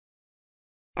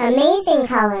Amazing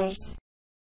colors.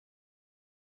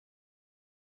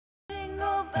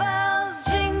 Jingle bells,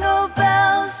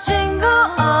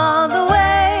 jingle all the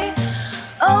way.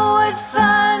 Oh, what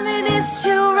fun it is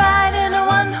to ride in a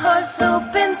one-horse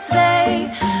open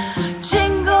sleigh.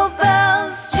 Jingle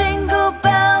bells, jingle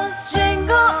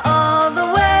all the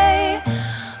way.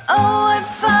 Oh, what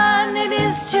fun it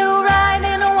is to ride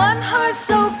in a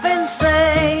one-horse open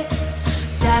sleigh.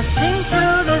 Dashing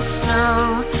through the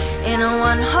snow in a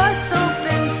one-horse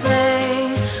open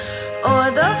sleigh.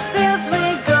 O'er the fields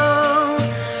we go,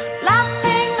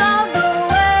 laughing all the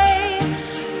way.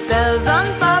 Bells on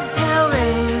bobtail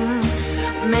ring,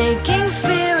 making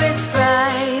spirits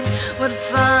bright. What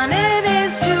fun it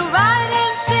is to ride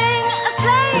and sing a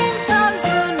sleighing song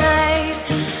tonight.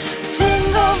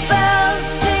 Jingle bells,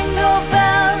 jingle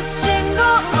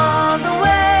all the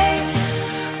way.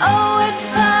 Oh, what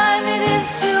fun it is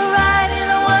to ride in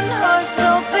a one-horse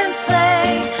open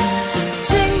sleigh.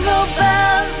 Jingle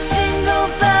bells,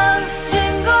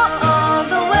 jingle all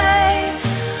the way.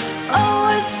 Oh,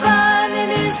 what fun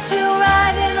it is to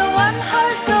ride in a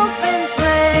one-horse open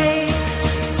sleigh.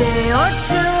 Day or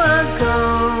two ago,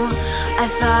 I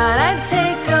thought I'd take